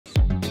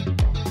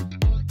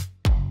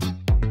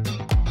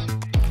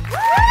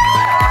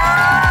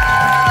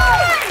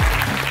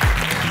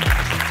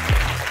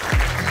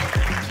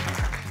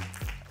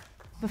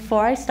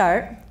before I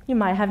start, you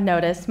might have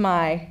noticed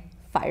my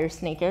fire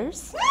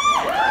sneakers.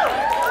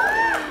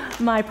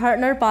 My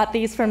partner bought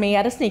these for me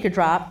at a sneaker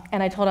drop,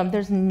 and I told him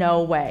there's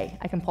no way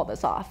I can pull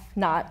this off,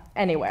 not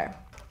anywhere.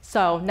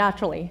 So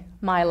naturally,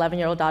 my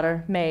 11-year-old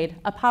daughter made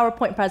a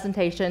PowerPoint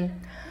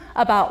presentation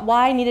about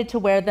why I needed to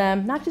wear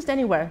them, not just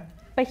anywhere,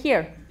 but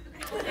here.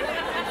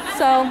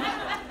 So,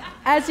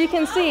 as you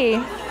can see,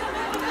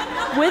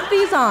 with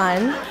these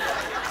on,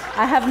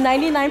 I have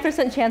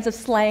 99% chance of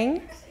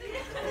slaying.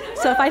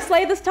 So if I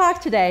slay this talk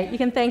today, you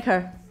can thank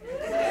her.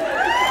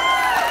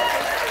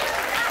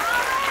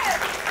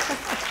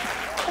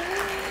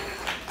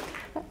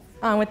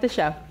 On with the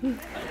show.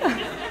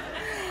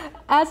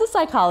 As a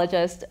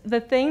psychologist, the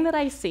thing that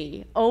I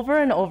see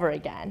over and over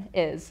again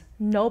is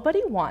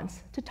nobody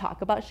wants to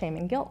talk about shame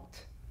and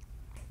guilt.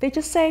 They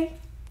just say,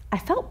 I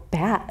felt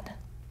bad.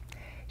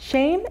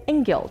 Shame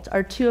and guilt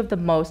are two of the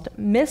most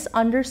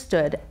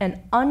misunderstood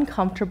and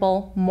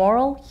uncomfortable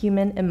moral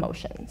human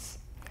emotions.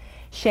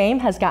 Shame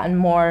has gotten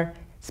more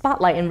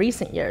spotlight in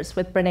recent years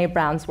with Brené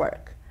Brown's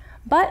work,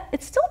 but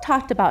it's still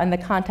talked about in the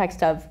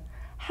context of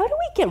how do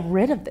we get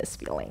rid of this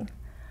feeling,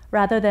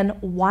 rather than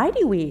why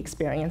do we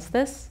experience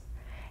this,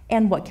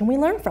 and what can we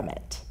learn from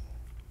it?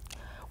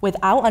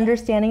 Without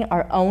understanding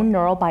our own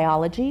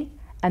neurobiology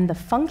and the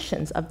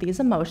functions of these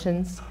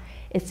emotions,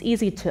 it's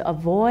easy to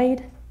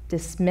avoid,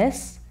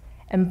 dismiss,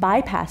 and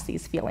bypass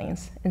these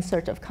feelings in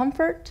search of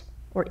comfort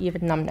or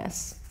even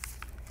numbness.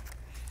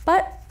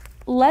 But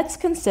let's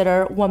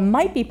consider what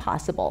might be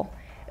possible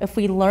if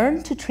we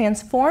learn to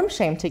transform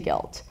shame to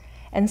guilt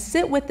and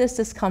sit with this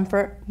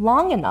discomfort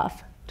long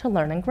enough to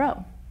learn and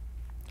grow.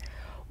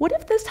 What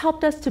if this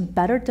helped us to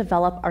better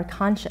develop our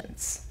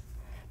conscience,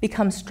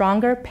 become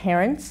stronger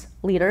parents,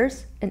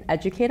 leaders, and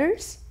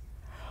educators?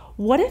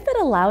 What if it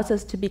allows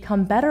us to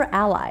become better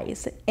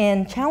allies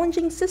in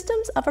challenging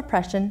systems of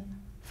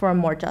oppression for a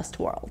more just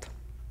world?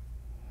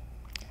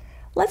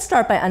 Let's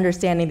start by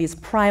understanding these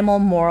primal,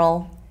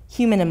 moral,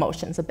 human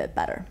emotions a bit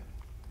better.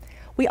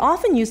 We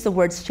often use the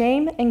words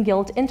shame and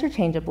guilt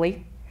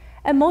interchangeably,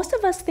 and most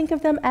of us think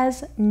of them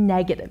as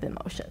negative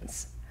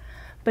emotions.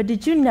 But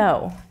did you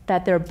know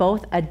that they're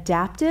both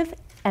adaptive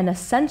and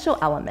essential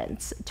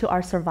elements to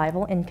our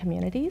survival in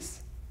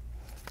communities?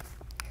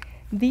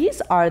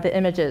 These are the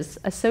images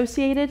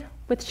associated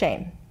with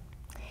shame.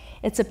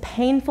 It's a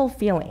painful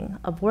feeling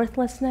of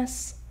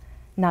worthlessness,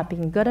 not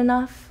being good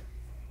enough,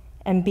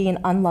 and being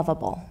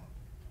unlovable.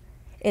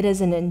 It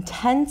is an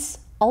intense,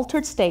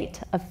 altered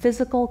state of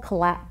physical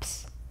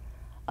collapse,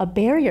 a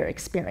barrier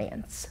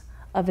experience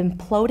of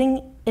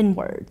imploding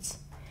inwards,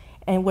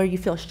 and where you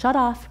feel shut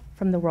off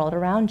from the world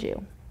around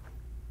you.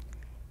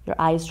 Your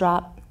eyes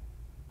drop,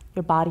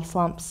 your body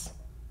slumps.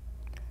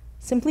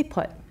 Simply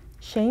put,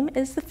 shame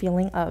is the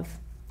feeling of,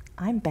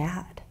 I'm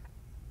bad.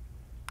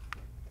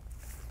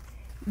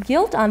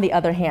 Guilt, on the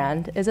other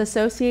hand, is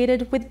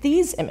associated with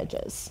these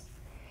images.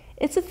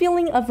 It's a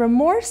feeling of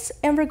remorse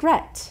and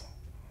regret,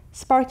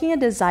 sparking a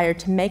desire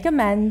to make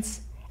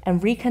amends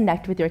and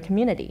reconnect with your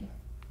community.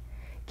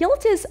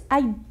 Guilt is,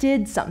 I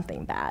did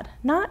something bad,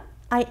 not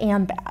I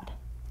am bad.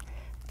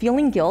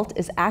 Feeling guilt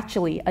is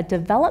actually a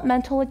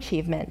developmental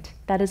achievement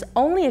that is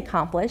only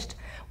accomplished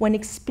when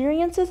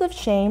experiences of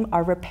shame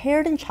are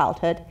repaired in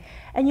childhood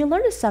and you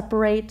learn to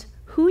separate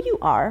who you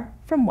are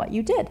from what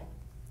you did.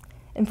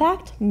 In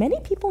fact, many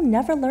people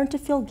never learn to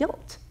feel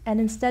guilt and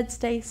instead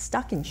stay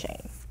stuck in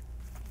shame.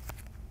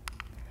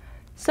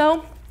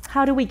 So,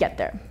 how do we get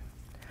there?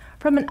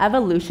 From an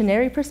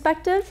evolutionary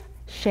perspective,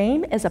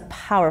 shame is a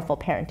powerful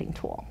parenting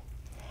tool.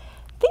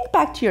 Think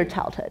back to your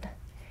childhood.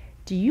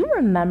 Do you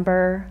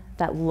remember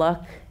that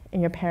look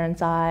in your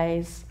parents'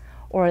 eyes,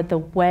 or the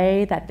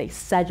way that they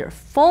said your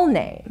full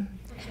name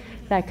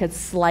that could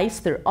slice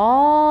through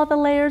all the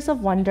layers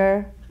of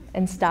wonder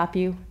and stop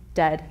you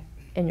dead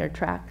in your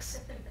tracks?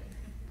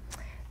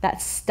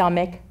 That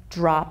stomach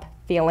drop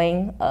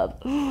feeling of,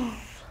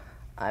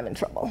 I'm in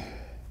trouble.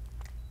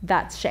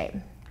 That's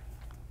shame.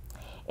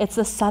 It's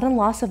the sudden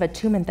loss of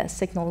attunement that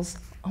signals,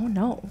 oh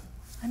no,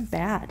 I'm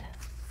bad.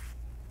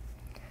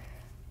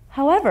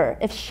 However,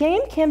 if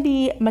shame can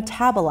be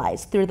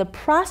metabolized through the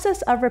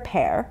process of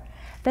repair,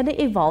 then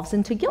it evolves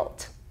into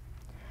guilt.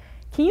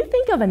 Can you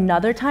think of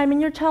another time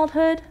in your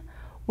childhood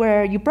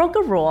where you broke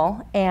a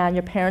rule and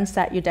your parents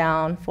sat you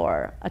down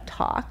for a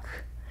talk?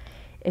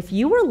 If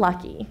you were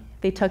lucky,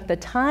 they took the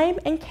time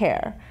and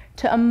care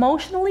to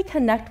emotionally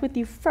connect with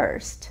you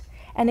first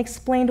and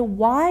explained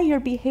why your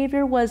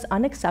behavior was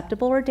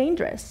unacceptable or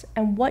dangerous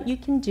and what you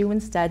can do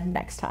instead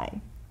next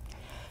time.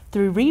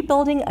 Through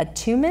rebuilding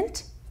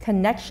attunement,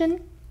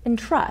 connection, and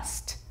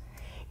trust,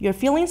 your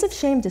feelings of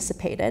shame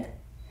dissipated,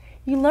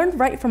 you learned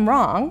right from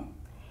wrong,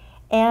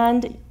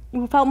 and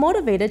you felt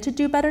motivated to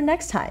do better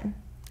next time,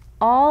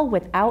 all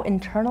without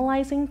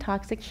internalizing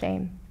toxic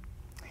shame.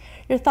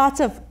 Your thoughts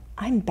of,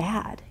 I'm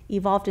bad,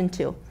 evolved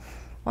into,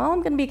 well, I'm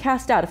going to be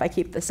cast out if I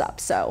keep this up,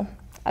 so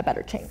I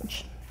better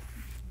change.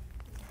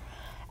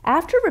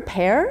 After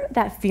repair,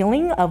 that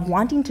feeling of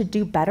wanting to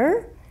do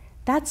better,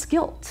 that's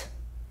guilt.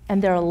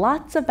 And there are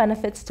lots of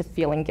benefits to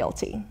feeling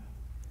guilty.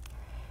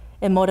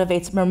 It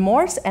motivates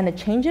remorse and a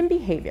change in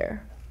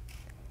behavior.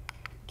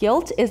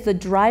 Guilt is the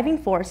driving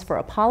force for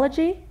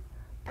apology,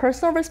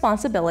 personal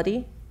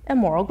responsibility, and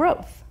moral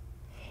growth.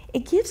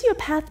 It gives you a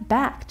path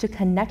back to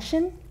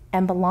connection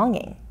and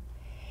belonging.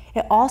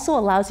 It also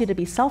allows you to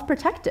be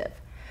self-protective,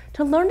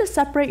 to learn to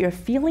separate your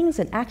feelings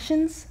and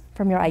actions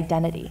from your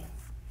identity.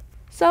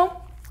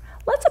 So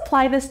let's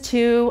apply this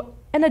to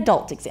an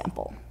adult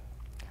example.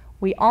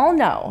 We all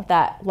know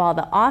that while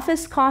the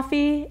office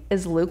coffee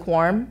is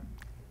lukewarm,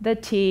 the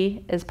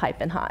tea is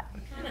piping hot.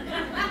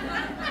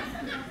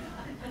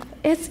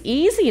 It's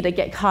easy to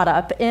get caught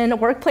up in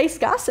workplace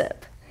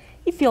gossip.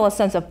 You feel a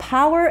sense of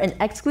power and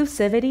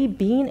exclusivity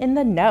being in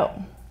the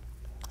know.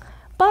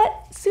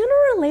 But sooner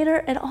or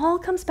later, it all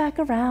comes back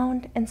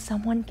around and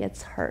someone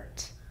gets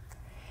hurt.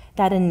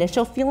 That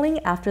initial feeling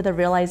after the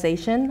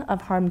realization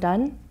of harm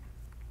done,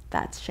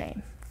 that's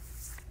shame.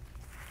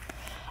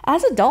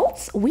 As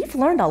adults, we've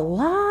learned a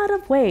lot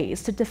of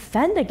ways to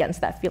defend against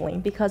that feeling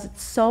because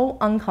it's so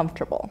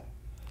uncomfortable,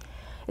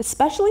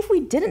 especially if we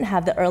didn't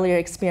have the earlier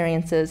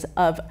experiences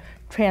of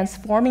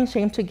transforming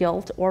shame to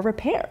guilt or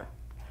repair.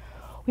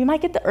 We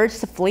might get the urge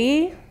to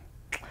flee,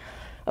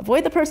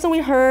 avoid the person we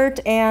hurt,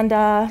 and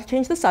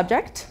change the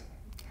subject.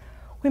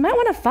 We might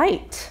want to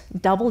fight,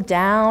 double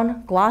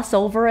down, gloss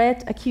over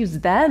it, accuse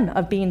them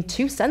of being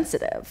too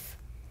sensitive.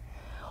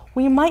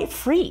 We might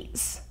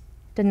freeze,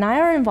 deny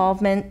our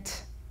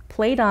involvement,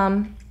 play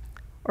dumb,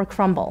 or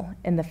crumble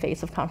in the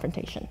face of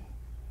confrontation.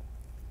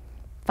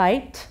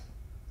 Fight,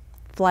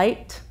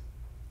 flight,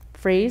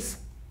 freeze.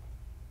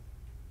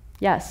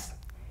 Yes,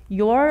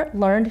 your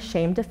learned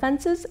shame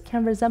defenses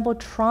can resemble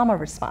trauma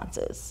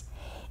responses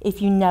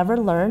if you never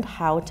learned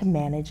how to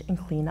manage and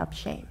clean up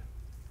shame.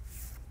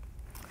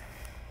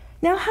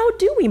 Now, how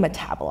do we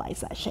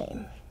metabolize that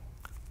shame?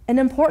 An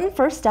important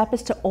first step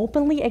is to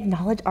openly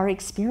acknowledge our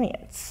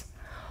experience.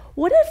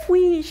 What if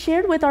we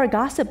shared with our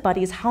gossip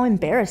buddies how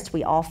embarrassed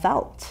we all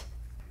felt?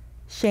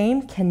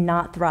 Shame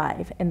cannot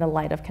thrive in the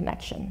light of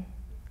connection.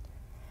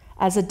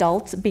 As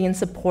adults, being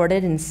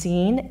supported and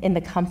seen in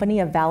the company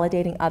of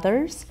validating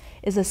others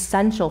is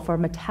essential for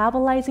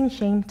metabolizing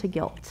shame to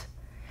guilt.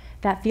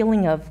 That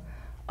feeling of,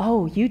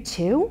 oh, you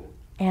too?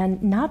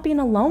 And not being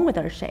alone with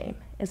our shame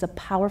is a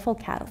powerful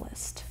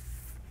catalyst.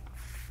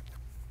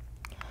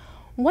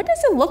 What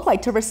does it look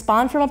like to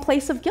respond from a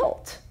place of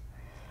guilt?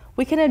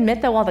 We can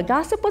admit that while the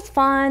gossip was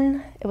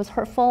fun, it was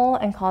hurtful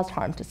and caused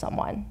harm to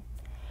someone.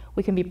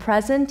 We can be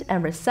present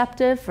and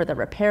receptive for the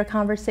repair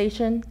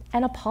conversation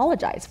and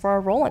apologize for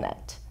our role in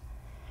it.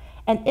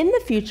 And in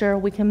the future,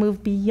 we can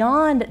move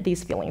beyond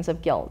these feelings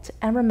of guilt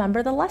and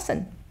remember the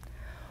lesson.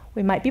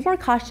 We might be more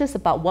cautious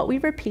about what we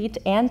repeat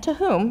and to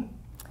whom.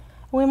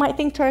 And we might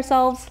think to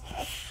ourselves,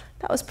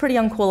 that was pretty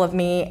uncool of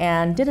me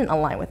and didn't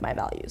align with my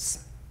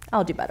values.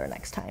 I'll do better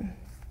next time.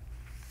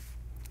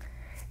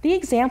 The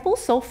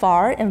examples so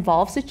far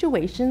involve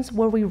situations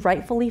where we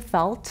rightfully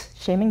felt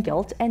shame and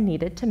guilt and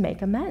needed to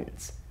make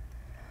amends.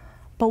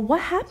 But what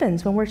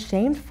happens when we're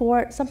shamed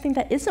for something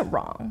that isn't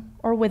wrong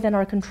or within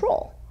our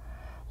control,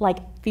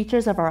 like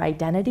features of our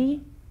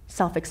identity,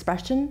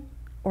 self-expression,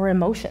 or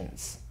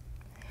emotions?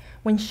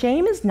 When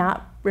shame is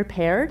not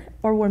repaired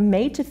or we're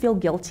made to feel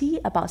guilty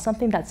about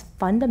something that's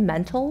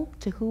fundamental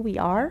to who we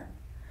are,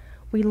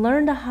 we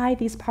learn to hide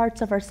these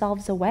parts of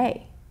ourselves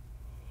away.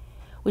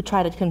 We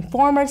try to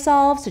conform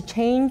ourselves to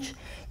change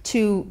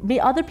to meet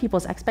other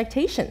people's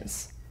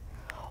expectations.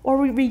 Or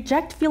we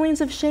reject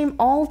feelings of shame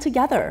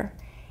altogether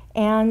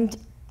and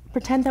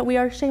pretend that we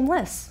are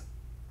shameless.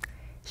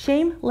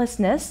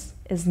 Shamelessness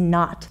is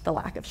not the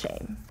lack of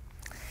shame.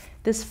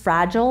 This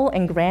fragile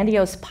and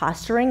grandiose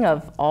posturing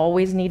of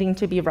always needing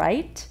to be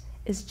right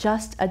is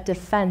just a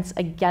defense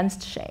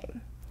against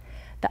shame,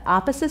 the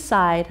opposite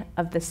side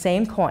of the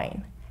same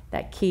coin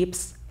that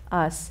keeps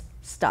us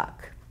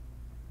stuck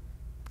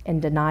in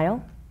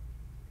denial,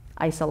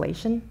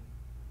 isolation,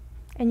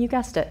 and you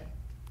guessed it,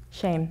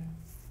 shame.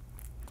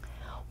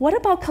 What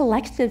about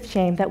collective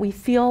shame that we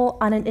feel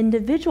on an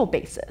individual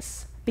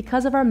basis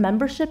because of our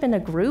membership in a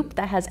group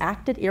that has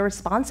acted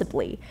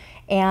irresponsibly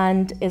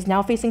and is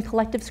now facing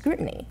collective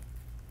scrutiny?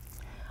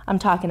 I'm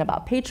talking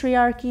about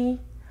patriarchy,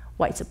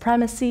 white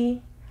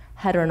supremacy,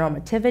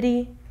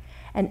 heteronormativity,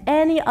 and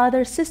any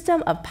other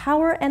system of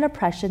power and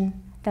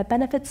oppression that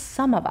benefits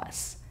some of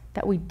us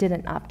that we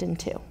didn't opt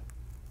into.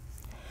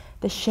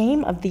 The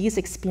shame of these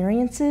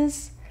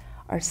experiences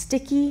are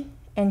sticky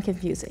and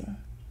confusing,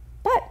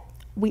 but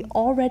we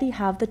already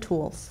have the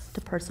tools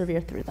to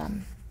persevere through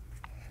them.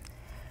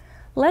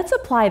 Let's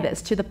apply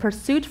this to the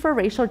pursuit for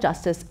racial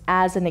justice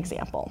as an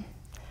example.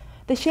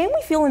 The shame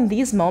we feel in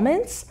these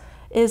moments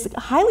is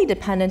highly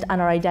dependent on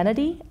our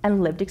identity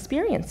and lived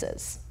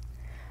experiences.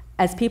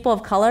 As people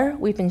of color,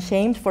 we've been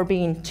shamed for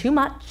being too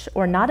much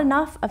or not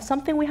enough of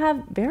something we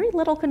have very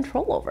little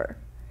control over.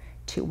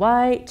 Too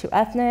white, too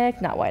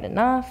ethnic, not white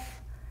enough.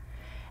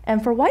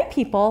 And for white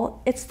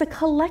people, it's the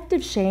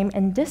collective shame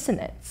and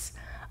dissonance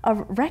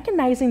of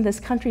recognizing this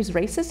country's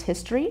racist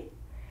history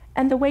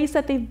and the ways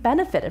that they've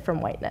benefited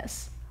from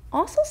whiteness,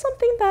 also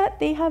something that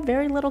they have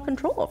very little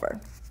control over.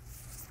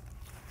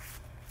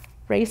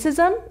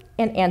 Racism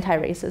and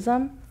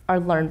anti-racism are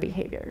learned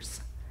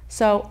behaviors.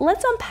 So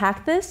let's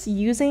unpack this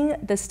using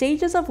the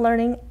stages of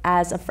learning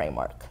as a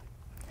framework.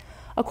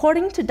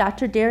 According to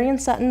Dr. Darian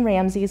Sutton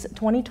Ramsey's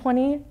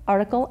 2020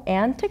 article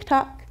and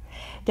TikTok,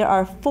 there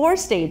are 4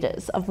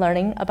 stages of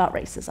learning about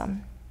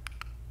racism.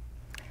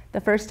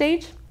 The first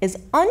stage is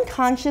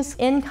unconscious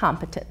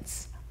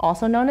incompetence,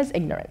 also known as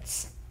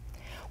ignorance.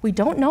 We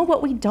don't know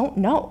what we don't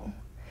know.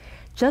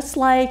 Just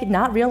like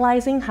not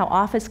realizing how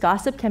office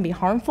gossip can be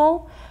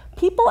harmful,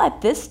 people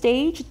at this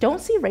stage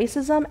don't see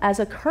racism as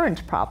a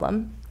current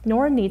problem,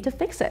 nor a need to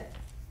fix it.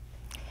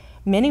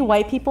 Many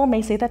white people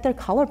may say that they're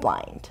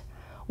colorblind,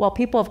 while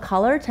people of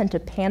color tend to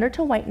pander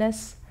to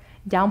whiteness,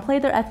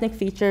 downplay their ethnic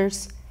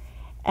features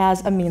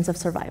as a means of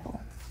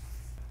survival.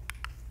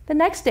 The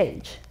next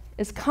stage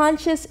is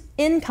conscious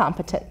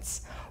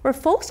incompetence, where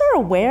folks are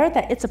aware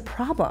that it's a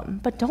problem,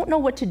 but don't know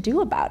what to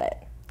do about it.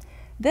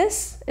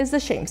 This is the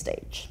shame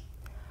stage.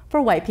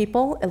 For white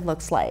people, it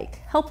looks like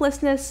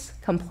helplessness,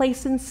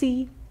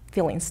 complacency,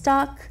 feeling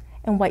stuck,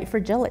 and white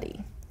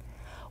fragility.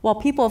 While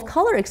people of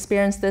color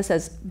experience this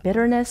as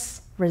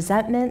bitterness,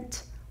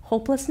 resentment,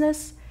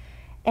 hopelessness,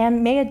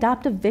 and may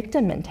adopt a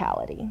victim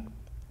mentality.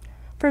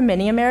 For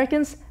many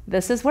Americans,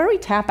 this is where we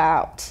tap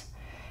out.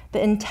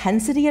 The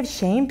intensity of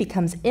shame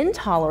becomes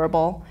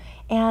intolerable,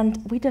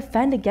 and we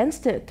defend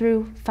against it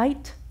through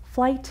fight,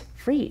 flight,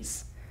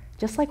 freeze,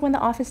 just like when the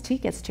office tea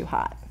gets too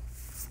hot.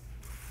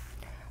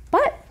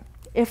 But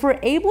if we're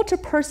able to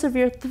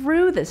persevere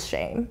through this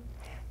shame,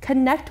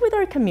 connect with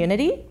our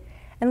community,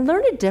 and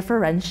learn to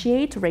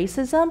differentiate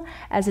racism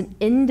as an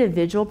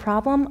individual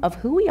problem of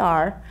who we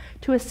are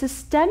to a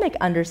systemic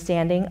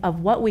understanding of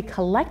what we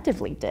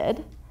collectively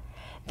did,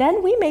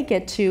 then we may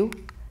get to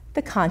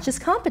the conscious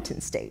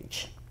competence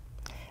stage.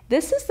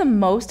 This is the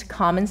most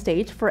common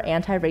stage for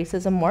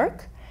anti-racism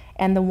work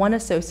and the one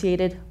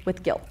associated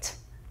with guilt.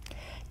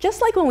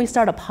 Just like when we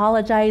start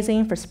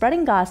apologizing for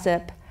spreading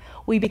gossip,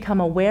 we become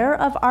aware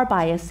of our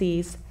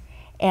biases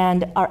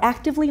and are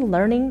actively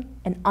learning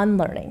and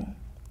unlearning.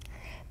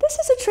 This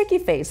is a tricky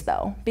phase,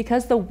 though,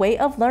 because the weight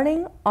of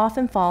learning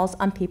often falls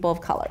on people of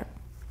color.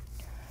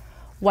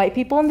 White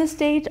people in this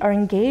stage are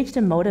engaged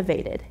and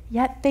motivated,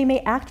 yet they may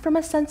act from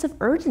a sense of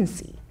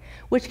urgency,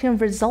 which can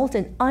result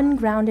in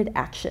ungrounded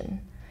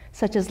action,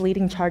 such as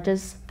leading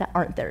charges that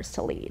aren't theirs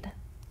to lead.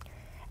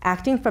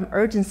 Acting from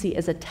urgency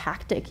is a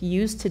tactic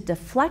used to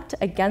deflect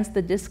against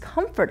the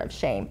discomfort of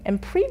shame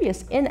and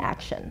previous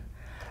inaction,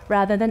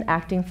 rather than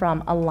acting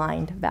from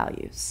aligned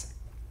values.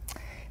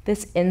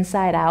 This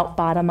inside-out,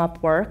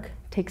 bottom-up work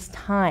takes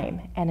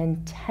time and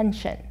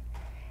intention,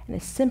 and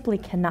it simply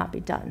cannot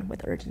be done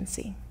with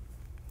urgency.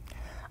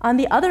 On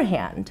the other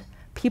hand,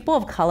 people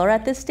of color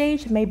at this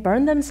stage may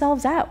burn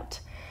themselves out.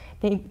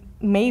 They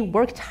may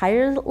work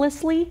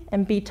tirelessly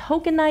and be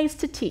tokenized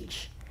to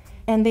teach,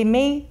 and they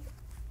may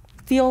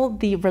feel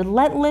the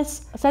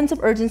relentless sense of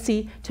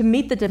urgency to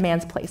meet the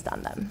demands placed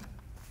on them.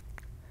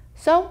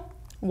 So,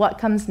 what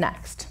comes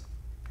next?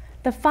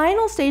 The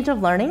final stage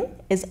of learning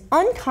is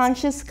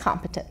unconscious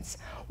competence,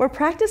 where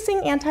practicing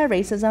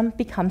anti-racism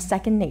becomes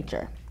second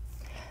nature.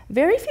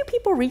 Very few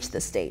people reach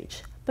this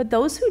stage, but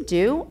those who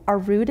do are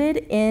rooted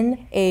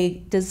in a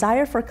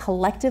desire for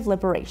collective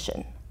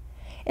liberation.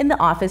 In the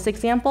office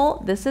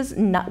example, this is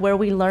where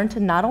we learn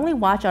to not only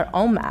watch our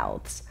own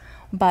mouths,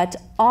 but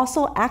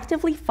also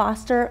actively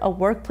foster a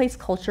workplace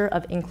culture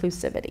of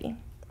inclusivity.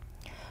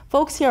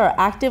 Folks here are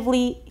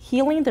actively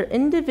healing their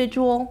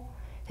individual,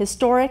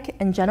 historic,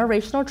 and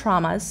generational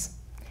traumas,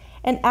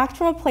 and act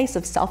from a place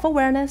of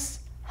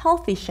self-awareness,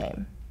 healthy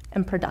shame,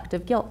 and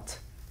productive guilt.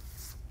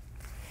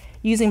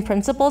 Using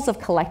principles of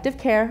collective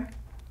care,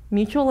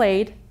 mutual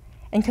aid,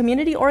 and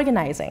community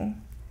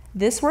organizing,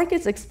 this work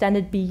is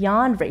extended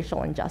beyond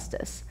racial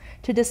injustice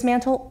to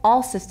dismantle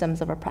all systems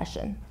of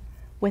oppression,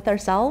 with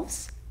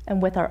ourselves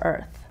and with our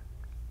earth.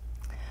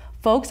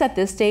 Folks at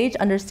this stage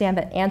understand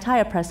that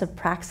anti-oppressive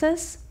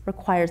praxis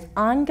requires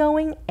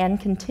ongoing and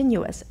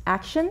continuous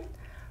action,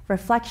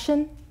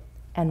 reflection,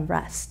 and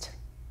rest.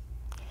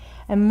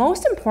 And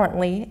most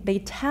importantly, they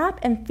tap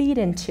and feed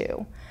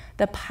into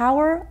the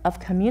power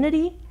of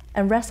community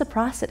and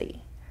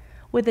reciprocity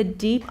with a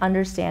deep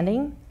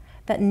understanding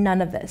that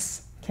none of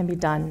this can be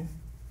done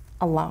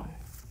alone.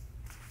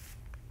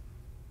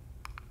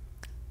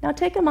 Now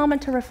take a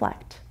moment to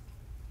reflect.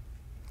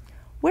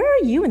 Where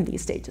are you in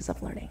these stages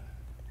of learning?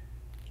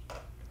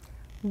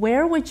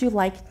 Where would you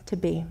like to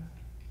be?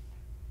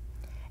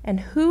 And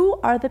who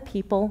are the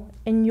people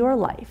in your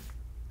life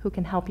who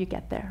can help you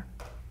get there?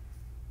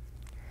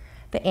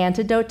 The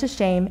antidote to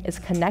shame is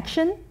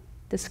connection,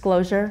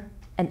 disclosure,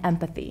 and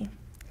empathy.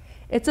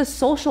 It's a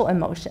social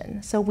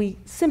emotion, so we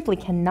simply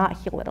cannot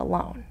heal it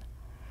alone.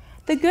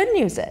 The good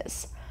news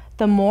is,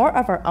 the more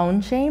of our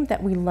own shame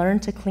that we learn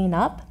to clean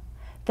up,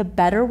 the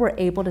better we're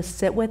able to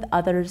sit with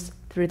others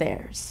through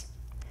theirs.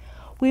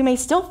 We may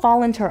still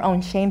fall into our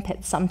own shame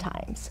pits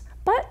sometimes,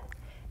 but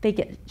they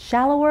get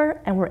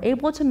shallower and we're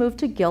able to move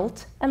to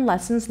guilt and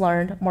lessons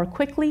learned more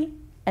quickly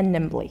and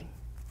nimbly.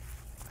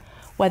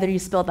 Whether you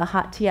spill the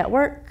hot tea at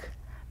work,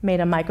 made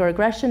a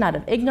microaggression out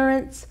of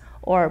ignorance,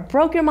 or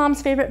broke your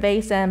mom's favorite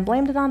vase and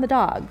blamed it on the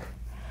dog.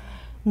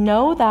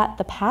 Know that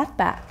the path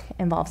back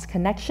involves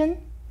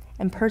connection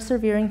and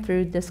persevering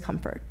through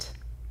discomfort.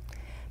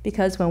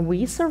 Because when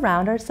we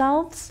surround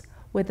ourselves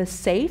with a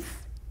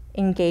safe,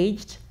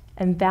 engaged,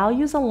 and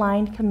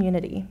values-aligned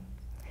community,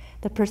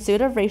 the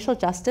pursuit of racial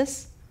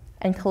justice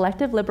and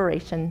collective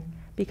liberation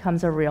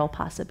becomes a real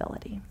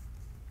possibility.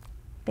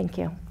 Thank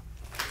you.